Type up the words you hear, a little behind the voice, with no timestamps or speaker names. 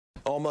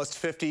Almost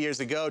 50 years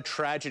ago,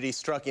 tragedy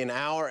struck in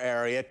our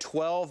area.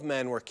 12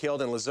 men were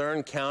killed in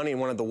Luzerne County in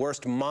one of the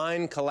worst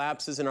mine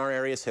collapses in our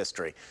area's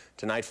history.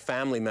 Tonight,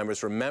 family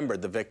members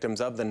remembered the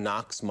victims of the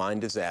Knox Mine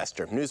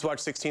Disaster. Newswatch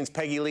 16's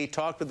Peggy Lee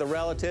talked with the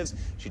relatives.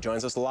 She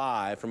joins us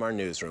live from our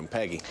newsroom.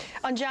 Peggy.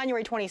 On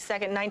January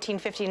 22nd,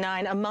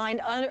 1959, a mine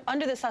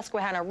under the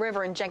Susquehanna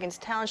River in Jenkins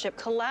Township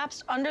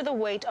collapsed under the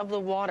weight of the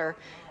water,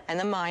 and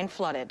the mine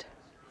flooded.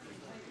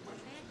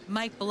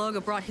 Mike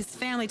Baloga brought his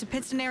family to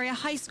Pittston Area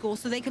High School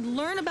so they could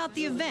learn about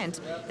the event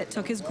that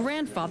took his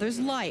grandfather's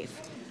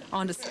life.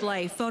 On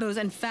display, photos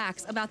and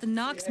facts about the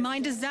Knox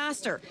Mine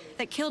Disaster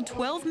that killed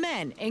 12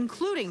 men,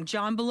 including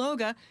John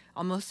Baloga,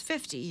 almost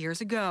 50 years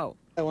ago.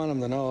 I want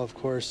them to know, of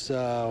course,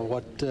 how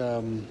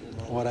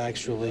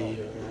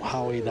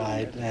he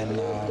died, and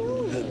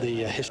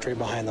the history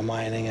behind the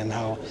mining, and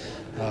how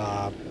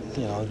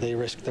they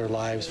risked their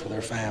lives for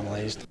their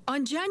families.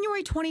 On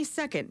January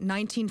 22nd,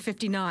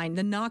 1959,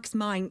 the Knox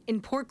Mine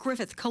in Port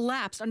Griffith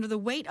collapsed under the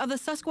weight of the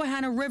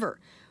Susquehanna River.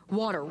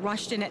 Water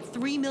rushed in at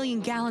 3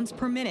 million gallons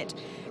per minute,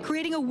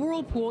 creating a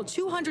whirlpool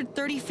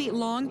 230 feet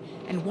long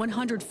and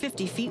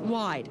 150 feet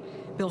wide.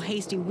 Bill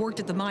Hasty worked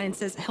at the mine and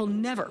says he'll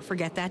never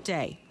forget that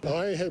day.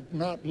 I have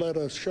not led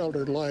a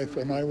sheltered life,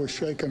 and I was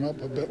shaken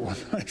up a bit when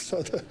I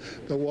saw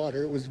the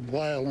water. It was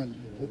violent,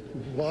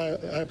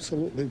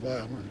 absolutely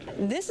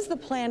violent. This is the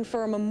plan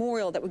for a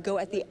memorial that would go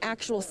at the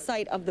actual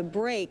site of the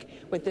break,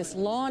 with this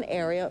lawn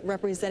area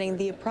representing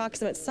the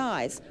approximate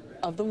size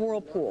of the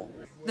whirlpool.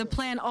 The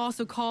plan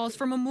also calls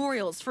for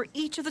memorials for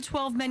each of the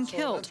 12 men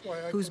killed,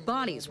 whose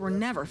bodies were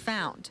never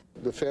found.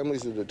 The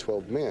families of the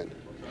 12 men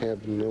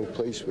have no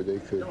place where they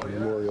could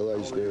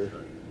memorialize their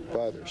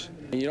fathers.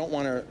 You don't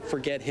want to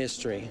forget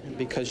history,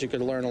 because you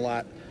could learn a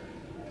lot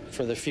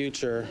for the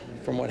future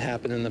from what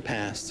happened in the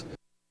past.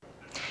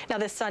 Now,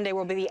 this Sunday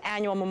will be the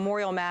annual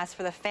memorial mass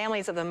for the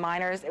families of the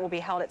miners. It will be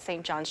held at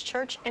St. John's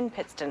Church in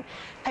Pittston.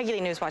 Peggy Lee,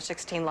 Newswatch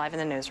 16, live in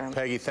the newsroom.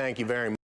 Peggy, thank you very much.